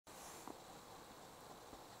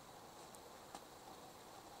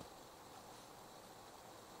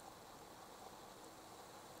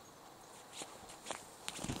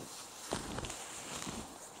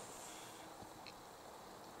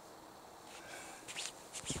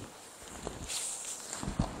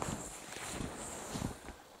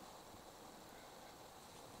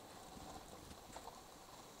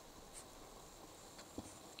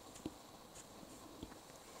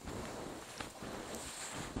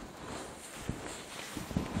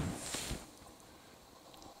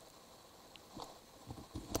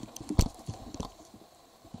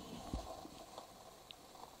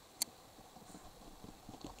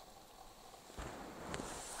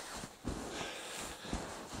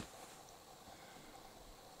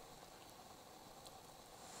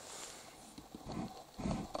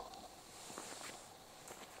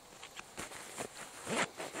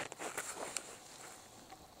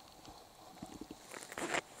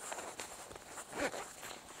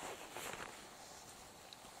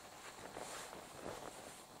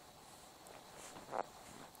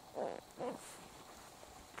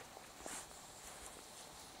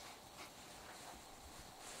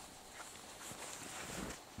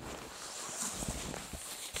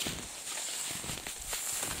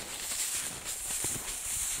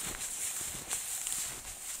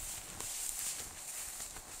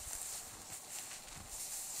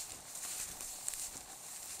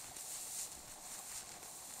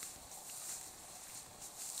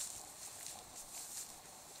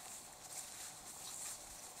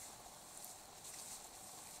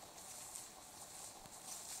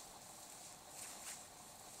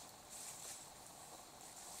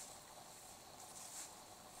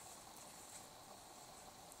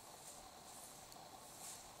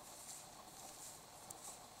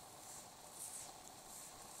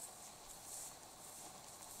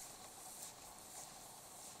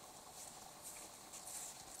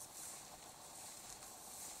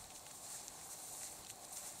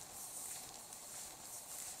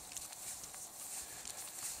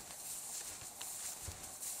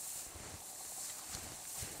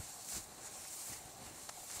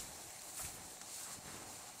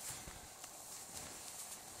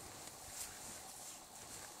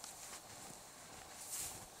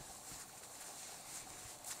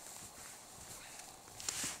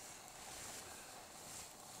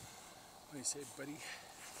What do you say, buddy?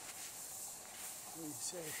 What do you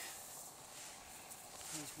say?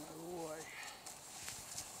 How's my boy?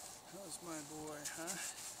 How's my boy, huh?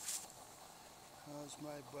 How's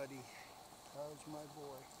my buddy? How's my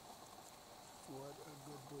boy? What a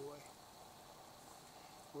good boy.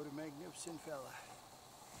 What a magnificent fella.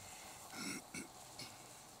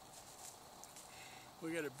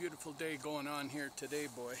 We got a beautiful day going on here today,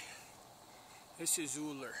 boy. This is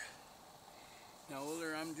Ullr. Now,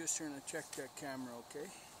 Ullr, I'm just trying to check that camera, okay?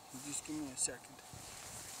 You just give me a second.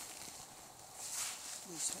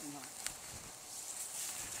 Just hang on.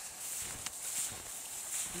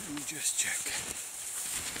 Let me just check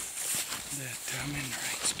that I'm in the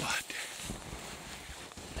right spot.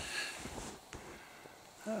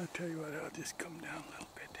 I'll tell you what, I'll just come down a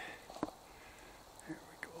little bit. There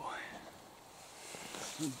we go.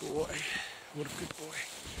 Good boy. What a good boy.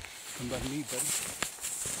 Come by me, buddy.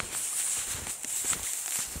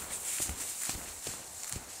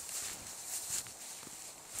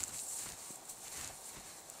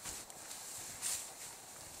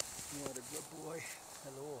 What a good boy.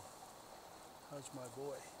 Hello. How's my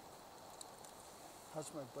boy?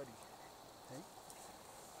 How's my buddy? Hey?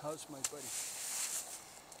 How's my buddy?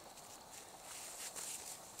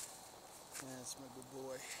 That's my good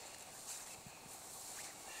boy.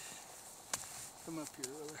 Come up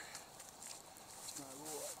here, Ullr. It's my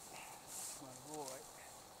boy. It's my boy.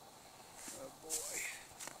 Oh boy.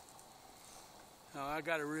 Now I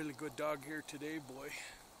got a really good dog here today, boy.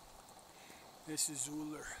 This is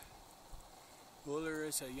Ullr. Ullr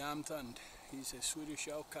is a Jämthund. He's a Swedish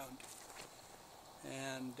Elkhound.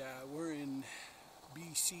 And we're in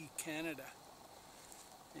BC, Canada.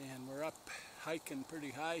 And we're up hiking pretty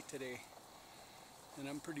high today. And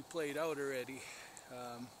I'm pretty played out already.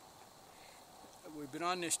 We've been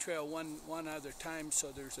on this trail one other time,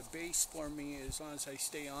 so there's a base for me as long as I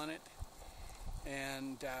stay on it.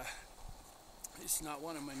 And it's not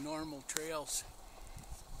one of my normal trails,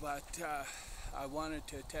 but I wanted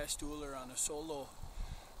to test Ullr on a solo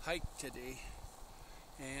hike today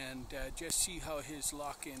and just see how his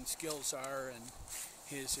lock-in skills are and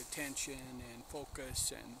his attention and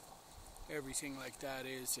focus and everything like that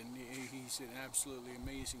is, and he's an absolutely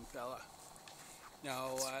amazing fella.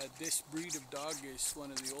 Now this breed of dog is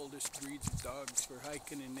one of the oldest breeds of dogs for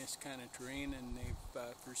hiking in this kind of terrain, and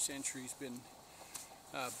they've for centuries been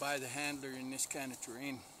by the handler in this kind of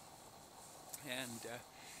terrain. And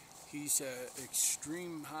he's an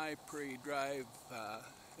extreme high prey drive,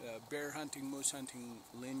 bear hunting, moose hunting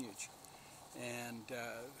lineage. And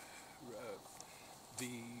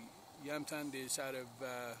the Jämthund is out of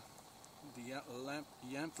the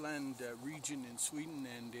Jämtland region in Sweden,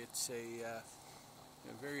 and it's a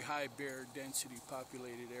very high bear density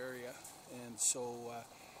populated area. And so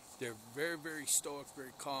they're very, very stoic,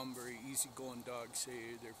 very calm, very easygoing dogs.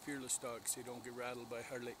 They're fearless dogs. They don't get rattled by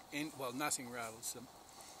hardly any, well, nothing rattles them.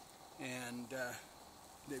 And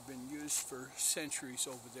they've been used for centuries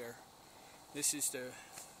over there. This is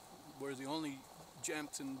we're the only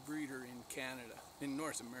Jämthund breeder in Canada, in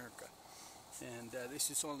North America. And this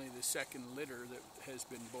is only the second litter that has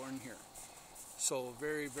been born here. So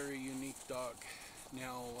very, very unique dog.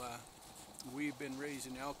 Now, we've been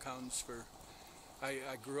raising Elkhounds for,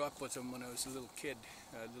 I grew up with them when I was a little kid,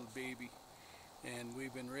 a little baby. And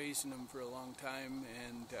we've been raising them for a long time,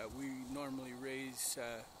 and we normally raise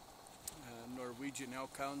Norwegian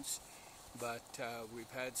Elkhounds, but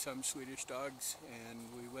we've had some Swedish dogs, and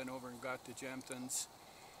we went over and got the Jämthunds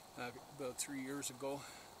about 3 years ago.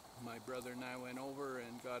 My brother and I went over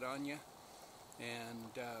and got Anya,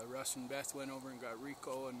 and Russ and Beth went over and got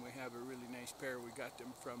Rico, and we have a really nice pair. We got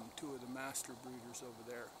them from two of the master breeders over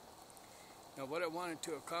there. Now, what I wanted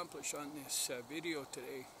to accomplish on this video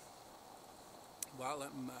today, while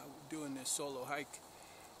I'm doing this solo hike,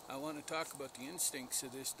 I want to talk about the instincts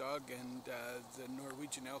of this dog and the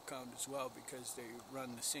Norwegian Elkhound as well, because they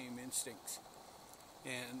run the same instincts.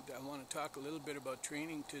 And I want to talk a little bit about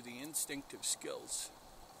training to the instinctive skills.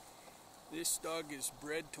 This dog is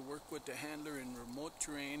bred to work with the handler in remote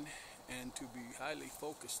terrain and to be highly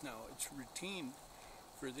focused. Now, it's routine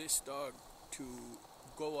for this dog to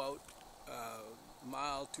go out a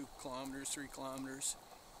mile, 2 kilometers, 3 kilometers,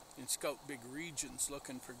 and scout big regions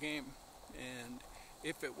looking for game. And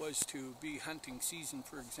if it was to be hunting season,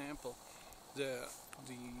 for example, the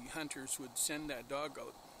hunters would send that dog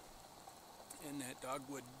out, and that dog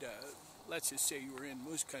would, let's just say you were in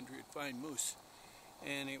moose country, it'd find moose,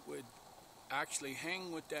 and it would actually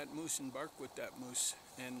hang with that moose and bark with that moose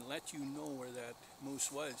and let you know where that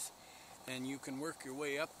moose was. And you can work your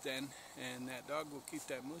way up then, and that dog will keep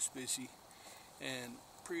that moose busy and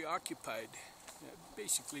preoccupied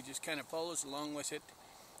basically just kind of follows along with it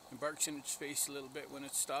and barks in its face a little bit when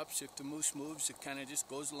it stops. If the moose moves, it kind of just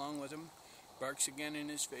goes along with him, barks again in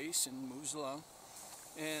his face and moves along,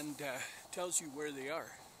 and tells you where they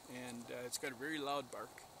are. And it's got a very loud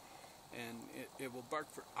bark, and it will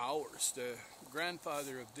bark for hours. The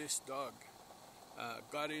grandfather of this dog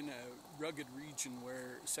got in a rugged region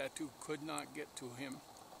where Satu could not get to him,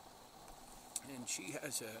 and she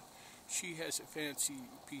has a fancy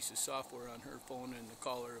piece of software on her phone in the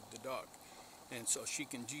collar of the dog, and so she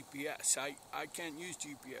can GPS. I can't use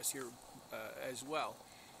GPS here as well,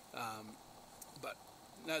 but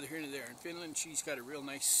neither here nor there. In Finland, she's got a real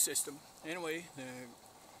nice system. Anyway,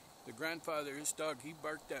 the grandfather, his dog, he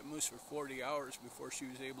barked that moose for 40 hours before she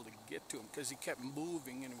was able to get to him, because he kept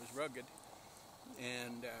moving and it was rugged,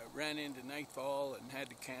 and ran into nightfall and had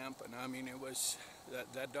to camp. And I mean, it was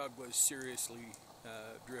that dog was seriously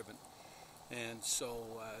driven. And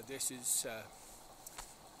so this is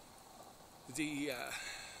the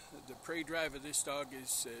prey drive of this dog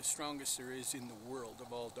is the strongest there is in the world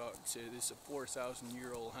of all dogs. It is a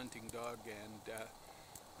 4,000-year-old hunting dog, and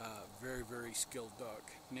very, very skilled dog.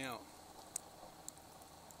 Now,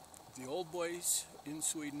 the old boys in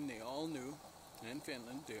Sweden, they all knew, and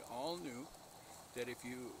Finland, they all knew that if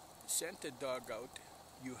you sent a dog out,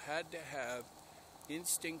 you had to have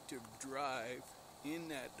instinctive drive in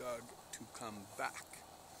that dog to come back.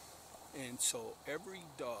 And so every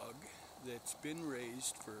dog that's been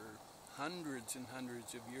raised for hundreds and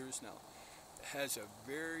hundreds of years now has a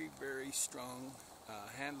very, very strong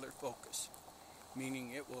handler focus,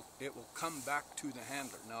 meaning it will come back to the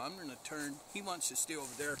handler. Now I'm going to turn. He wants to stay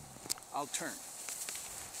over there. I'll turn.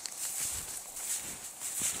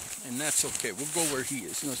 And that's okay. We'll go where he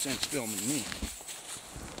is. No sense filming me.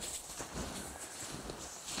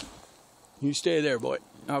 You stay there, boy.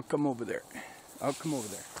 I'll come over there. I'll come over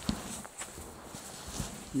there.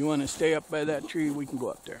 You want to stay up by that tree? We can go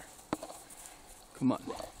up there. Come on.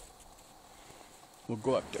 We'll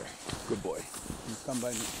go up there. Good boy. You come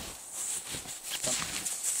by me. Come.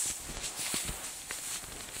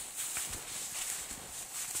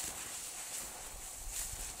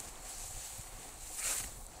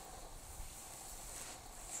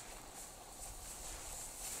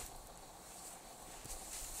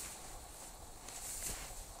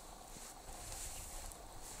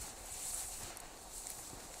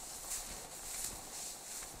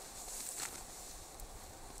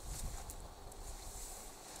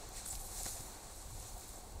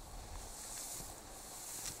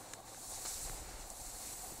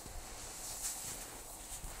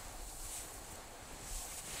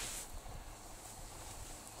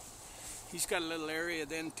 He's got a little area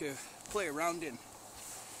then to play around in,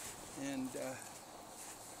 and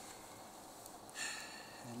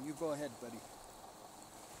you go ahead, buddy.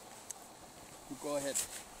 You go ahead.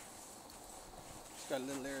 He's got a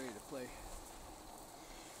little area to play.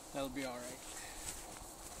 That'll be all right.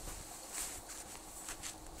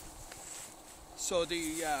 So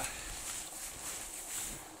the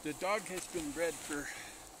dog has been bred for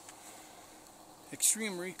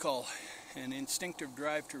extreme recall and instinctive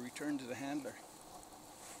drive to return to the handler.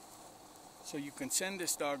 So you can send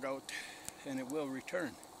this dog out and it will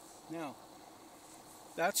return. Now,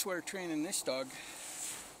 that's where training this dog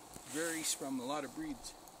varies from a lot of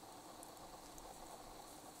breeds.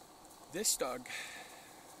 This dog,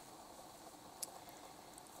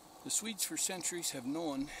 the Swedes for centuries have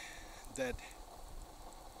known that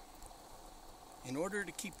in order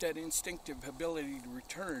to keep that instinctive ability to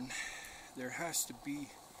return, there has to be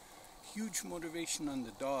huge motivation on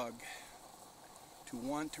the dog to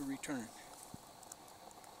want to return.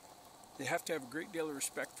 They have to have a great deal of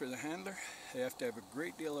respect for the handler. They have to have a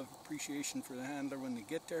great deal of appreciation for the handler when they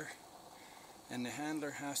get there. And the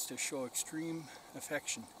handler has to show extreme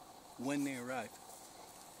affection when they arrive.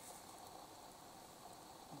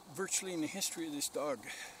 Virtually in the history of this dog,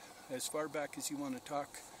 as far back as you want to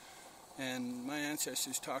talk, and my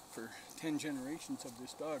ancestors talked for 10 generations of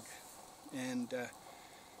this dog, and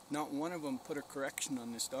not one of them put a correction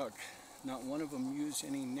on this dog. Not one of them used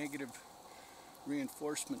any negative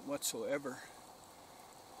reinforcement whatsoever.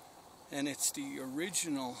 And it's the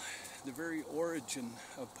original, the very origin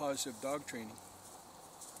of positive dog training.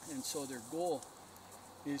 And so their goal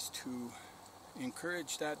is to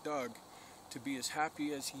encourage that dog to be as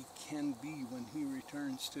happy as he can be when he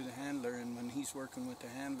returns to the handler and when he's working with the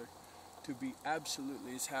handler, to be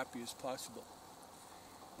absolutely as happy as possible.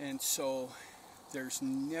 And so there's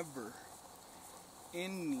never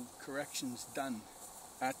any corrections done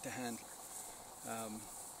at the handler.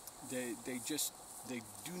 They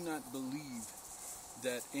do not believe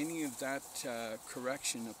that any of that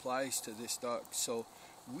correction applies to this dog. So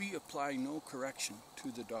we apply no correction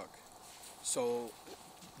to the dog. So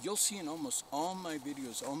you'll see in almost all my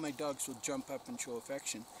videos, all my dogs will jump up and show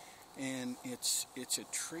affection, and it's a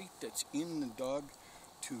trait that's in the dog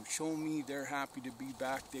to show me they're happy to be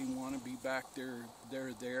back, they want to be back,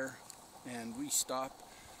 they're there, and we stop.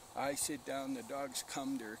 I sit down, the dogs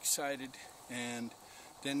come, they're excited, and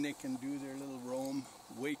then they can do their little roam,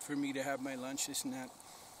 wait for me to have my lunch, this and that.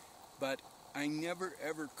 But I never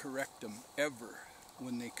ever correct them, ever,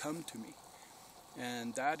 when they come to me.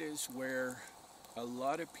 And that is where a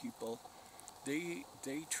lot of people, they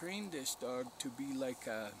train this dog to be like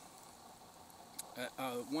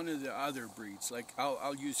one of the other breeds. Like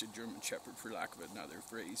I'll use a German Shepherd for lack of another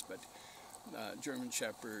phrase, but German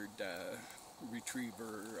Shepherd,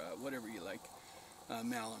 Retriever, whatever you like,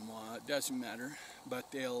 Malinois, it doesn't matter.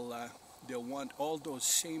 But they'll want all those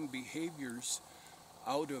same behaviors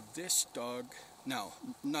out of this dog. Now,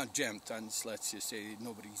 not Jamtons, let's just say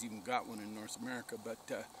nobody's even got one in North America, but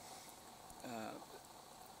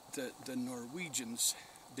the Norwegians,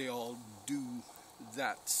 they all do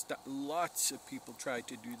that. Lots of people try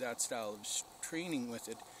to do that style of training with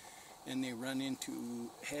it, and they run into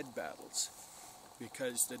head battles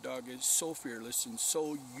because the dog is so fearless and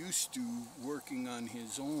so used to working on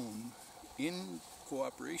his own in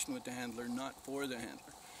cooperation with the handler, not for the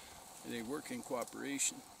handler. They work in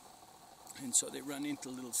cooperation, and so they run into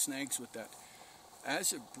little snags with that.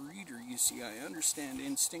 As a breeder, you see, I understand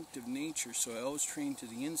instinctive nature, so I always train to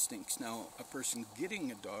the instincts. Now, a person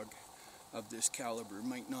getting a dog of this caliber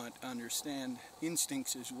might not understand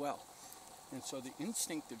instincts as well. And so the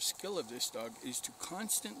instinctive skill of this dog is to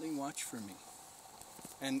constantly watch for me.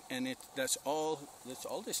 And that's all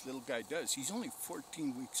this little guy does. He's only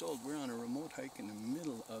 14 weeks old. We're on a remote hike in the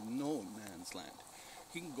middle of no man's land.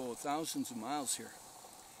 He can go thousands of miles here.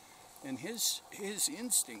 And his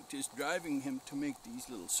instinct is driving him to make these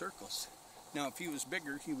little circles. Now, if he was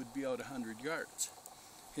bigger, he would be out 100 yards.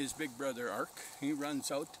 His big brother, Ark, he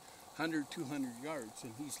runs out 100, 200 yards,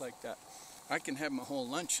 and he's like that. I can have my whole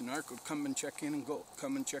lunch, and Ark will come and check in and go,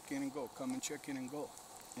 come and check in and go, come and check in and go.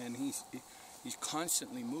 And he's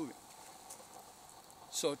constantly moving.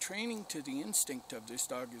 So training to the instinct of this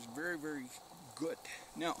dog is very, very good.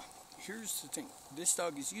 Now, here's the thing. This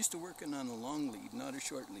dog is used to working on a long lead, not a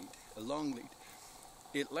short lead, a long lead.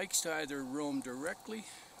 It likes to either roam directly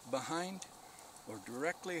behind or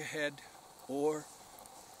directly ahead or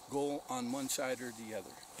go on one side or the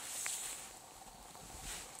other.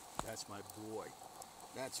 That's my boy.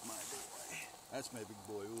 That's my boy. That's my big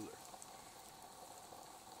boy Ullr.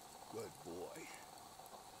 Good boy.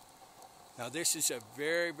 Now this is a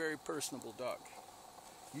very, very personable dog.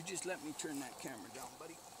 You just let me turn that camera down,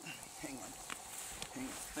 buddy. Hang on. Hang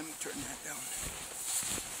on. Let me turn that down.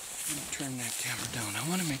 Let me turn that camera down. I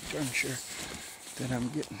want to make darn sure that I'm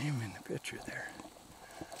getting him in the picture there.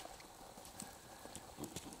 Boy.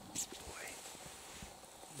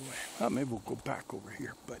 Boy. Well, maybe we'll go back over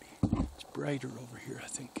here, buddy. It's brighter over here, I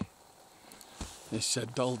think. It's a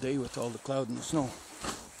dull day with all the cloud and the snow.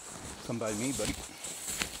 Come by me, buddy.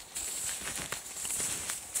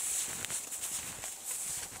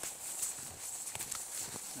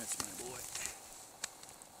 That's my boy.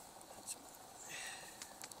 That's my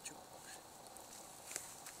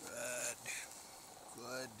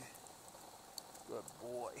boy. Good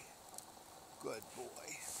boy. Good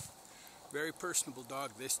boy. Very personable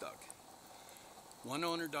dog, this dog. One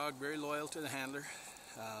owner dog, very loyal to the handler.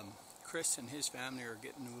 Chris and his family are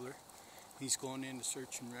getting Ullr. He's going in to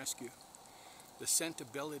search and rescue. The scent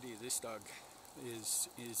ability of this dog is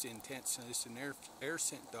intense. It's an air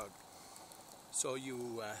scent dog. So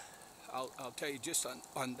I'll tell you just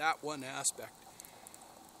on that one aspect.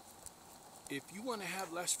 If you want to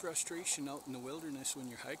have less frustration out in the wilderness when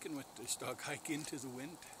you're hiking with this dog, hike into the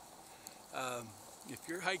wind. If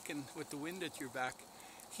you're hiking with the wind at your back,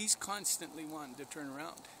 he's constantly wanting to turn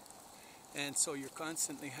around. And so you're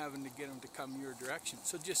constantly having to get him to come your direction.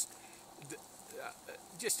 So just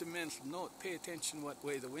a mental note, pay attention what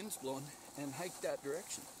way the wind's blowing and hike that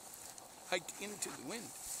direction. Hike into the wind.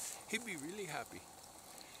 He'd be really happy.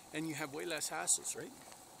 And you have way less hassles, right?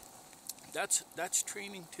 That's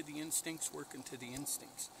training to the instincts, working to the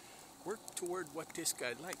instincts. Work toward what this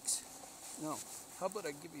guy likes. Now, how about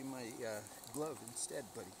I give you my glove instead,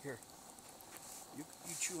 buddy? Here. You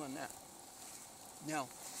chew on that. Now,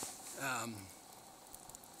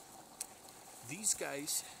 these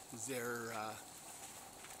guys, they're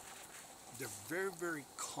very, very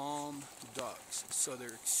calm dogs. So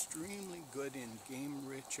they're extremely good in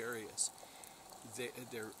game-rich areas.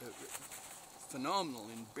 They're phenomenal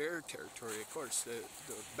in bear territory. Of course, the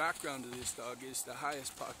background of this dog is the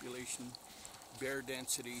highest population bear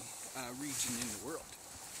density region in the world.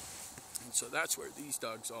 And so that's where these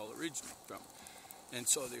dogs all originate from. And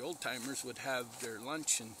so the old timers would have their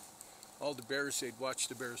lunch, and all the bears, they'd watch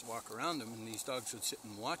the bears walk around them, and these dogs would sit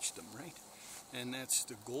and watch them, right? And that's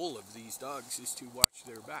the goal of these dogs, is to watch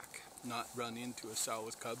their back, not run into a sow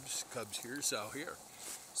with cubs, cubs here, sow here.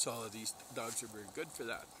 So these dogs are very good for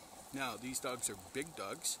that. Now, these dogs are big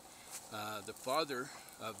dogs. The father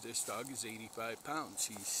of this dog is 85 pounds.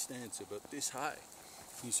 He stands about this high.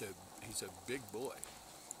 He's a big boy.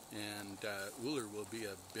 And Ullr will be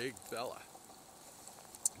a big fella.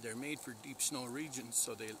 They're made for deep snow regions,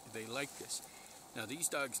 so they like this. Now, these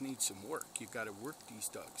dogs need some work. You've got to work these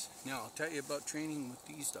dogs. Now, I'll tell you about training with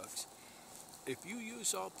these dogs. If you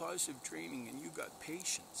use all positive training and you got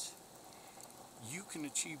patience, you can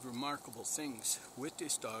achieve remarkable things with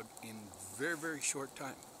this dog in very, very short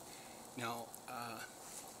time. Now,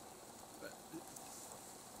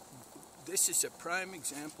 this is a prime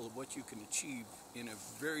example of what you can achieve in a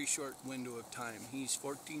very short window of time. He's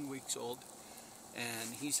 14 weeks old, and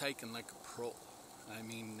he's hiking like a pro. I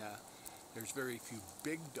mean, there's very few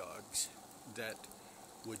big dogs that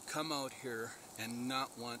would come out here and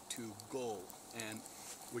not want to go. And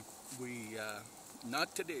we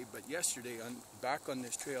not today, but yesterday, back on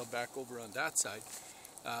this trail, back over on that side,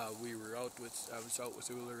 I was out with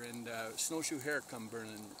Ullr, and snowshoe hare come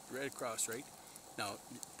burning right across, right? Now,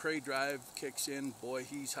 prey drive kicks in, boy,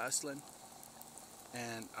 he's hustling.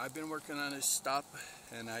 And I've been working on his stop,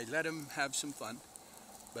 and I let him have some fun.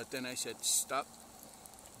 But then I said, stop,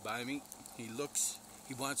 by me. He looks,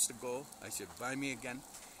 he wants to go. I said, by me again.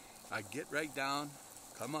 I get right down,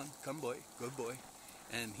 come on, come boy, good boy.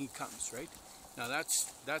 And he comes, right? Now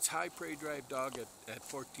that's high prey drive dog at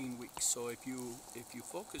 14 weeks. So if you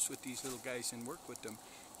focus with these little guys and work with them,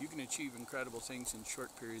 you can achieve incredible things in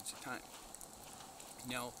short periods of time.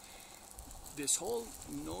 Now, this whole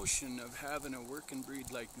notion of having a working breed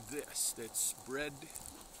like this, that's bred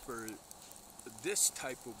for this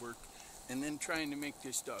type of work, and then trying to make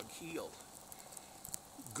this dog heel,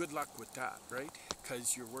 good luck with that, right?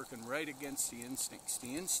 Because you're working right against the instincts.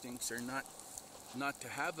 The instincts are not to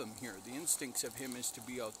have him here. The instincts of him is to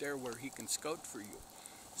be out there where he can scout for you.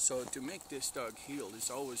 So to make this dog heel is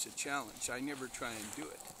always a challenge. I never try and do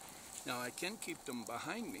it. Now, I can keep them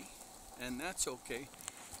behind me, and that's okay,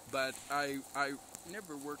 but I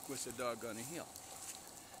never work with a dog on a heel.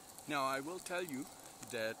 Now, I will tell you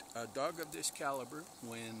that a dog of this caliber,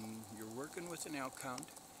 when you're working with an Elkhound,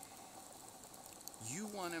 you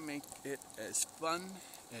want to make it as fun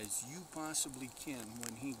as you possibly can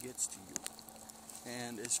when he gets to you.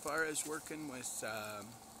 And as far as working with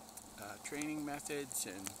training methods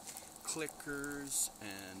and clickers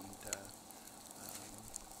and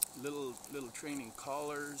little training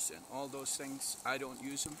collars and all those things, I don't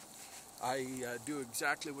use them. I do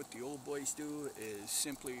exactly what the old boys do, is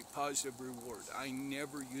simply positive reward. I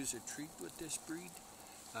never use a treat with this breed.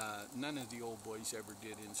 None of the old boys ever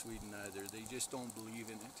did in Sweden either. They just don't believe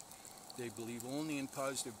in it. They believe only in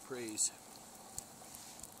positive praise.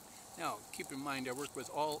 Now, keep in mind, I work with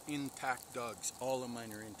all intact dogs. All of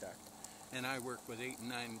mine are intact. And I work with 8,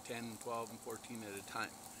 9, 10, 12, and 14 at a time.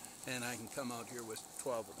 And I can come out here with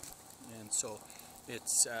 12 of them. And so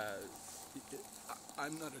it's,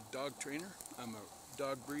 I'm not a dog trainer. I'm a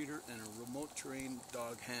dog breeder and a remote terrain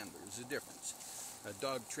dog handler. There's a difference. A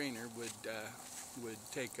dog trainer would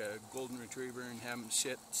take a golden retriever and have him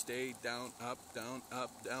sit, stay, down, up, down,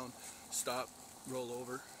 stop, roll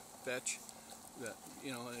over, fetch.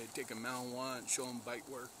 You know, they take a Malinois and show them bite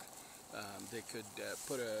work. They could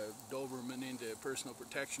put a Doberman into personal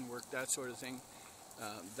protection work, that sort of thing.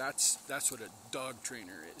 That's what a dog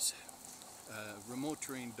trainer is. A remote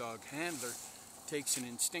terrain dog handler takes an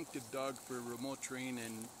instinctive dog for remote terrain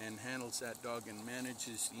and handles that dog and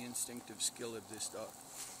manages the instinctive skill of this dog.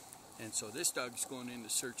 And so this dog is going into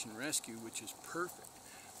search and rescue, which is perfect.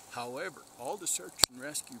 However, all the search and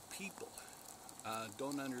rescue people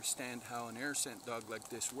don't understand how an air scent dog like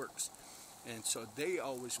this works. And so they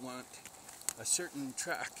always want a certain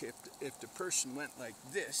track. If the person went like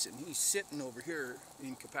this and he's sitting over here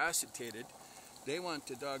incapacitated, they want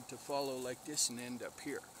the dog to follow like this and end up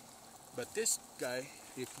here. But this guy,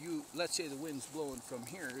 let's say the wind's blowing from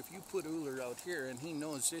here, if you put Ullr out here and he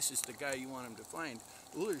knows this is the guy you want him to find,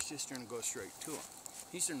 Ullr's just going to go straight to him.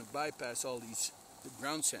 He's going to bypass all these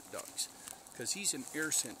ground scent dogs because he's an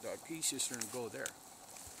air scent dog. He's just going to go there.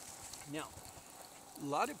 Now, a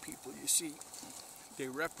lot of people, you see, they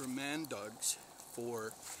reprimand dogs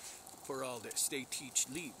for all this. They teach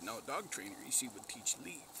leave. Now, a dog trainer, you see, would teach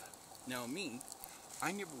leave. Now me,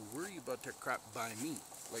 I never worry about that crap by me.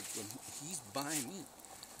 Like when he's by me.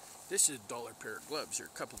 This is a $1 pair of gloves, or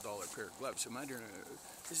a couple $1 pair of gloves.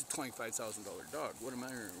 This is a $25,000 dog. What am I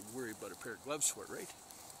going to worry about a pair of gloves for, right?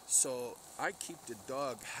 So I keep the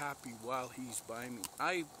dog happy while he's by me.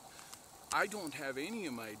 I don't have any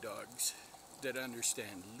of my dogs that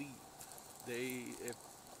understand leave. If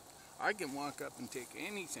I can walk up and take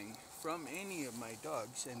anything from any of my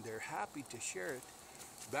dogs, and they're happy to share it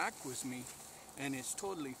back with me, and it's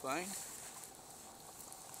totally fine.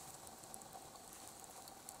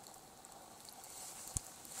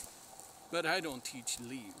 But I don't teach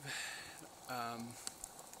leave.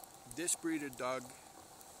 This breed of dog,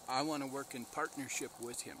 I want to work in partnership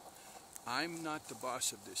with him. I'm not the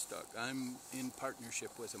boss of this dog. I'm in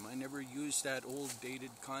partnership with him. I never use that old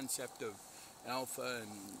dated concept of alpha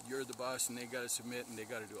and you're the boss and they got to submit and they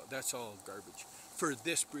got to do it. That's all garbage for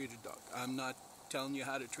this breed of dog. I'm not telling you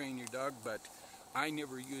how to train your dog, but I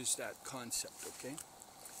never use that concept, okay?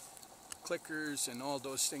 Clickers and all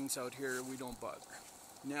those things out here, we don't bother.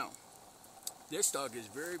 Now, this dog is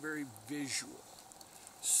very, very visual.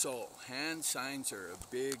 So, hand signs are a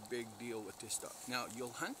big, big deal with this dog. Now,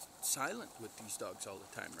 you'll hunt silent with these dogs all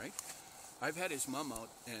the time, right? I've had his mom out,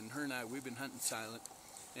 and her and I, we've been hunting silent.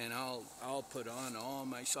 And I'll put on all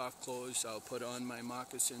my soft clothes. I'll put on my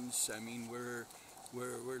moccasins. I mean, we're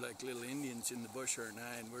like little Indians in the bush, her and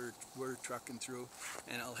I, and we're trucking through.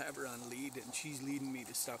 And I'll have her on lead, and she's leading me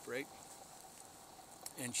to stuff, right?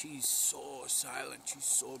 And she's so silent. She's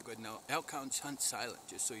so good. Now, Elkhounds hunt silent,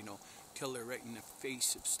 just so you know, till they're right in the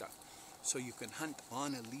face of stuff. So you can hunt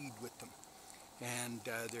on a lead with them. And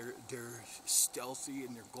they're stealthy,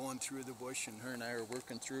 and they're going through the bush, and her and I are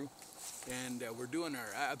working through. And we're doing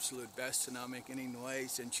our absolute best to not make any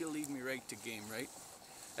noise, and she'll lead me right to game, right?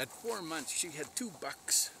 At 4 months, she had 2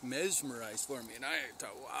 bucks mesmerized for me, and I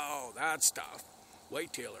thought, wow, that's tough.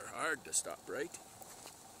 Whitetail are hard to stop, right?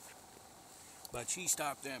 But she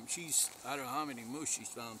stopped them. I don't know how many moose she's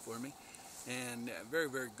found for me, and very,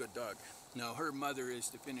 very good dog. Now, her mother is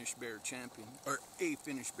the Finnish bear champion, or a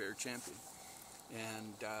Finnish bear champion,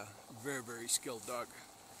 and very, very skilled dog.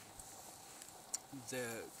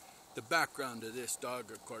 The background of this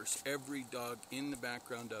dog, of course, every dog in the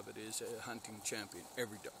background of it is a hunting champion,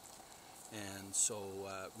 every dog. And so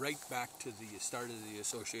right back to the start of the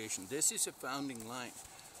association, this is a founding line.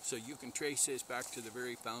 So you can trace this back to the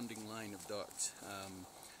very founding line of dogs.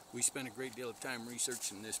 We spent a great deal of time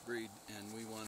researching this breed, and we want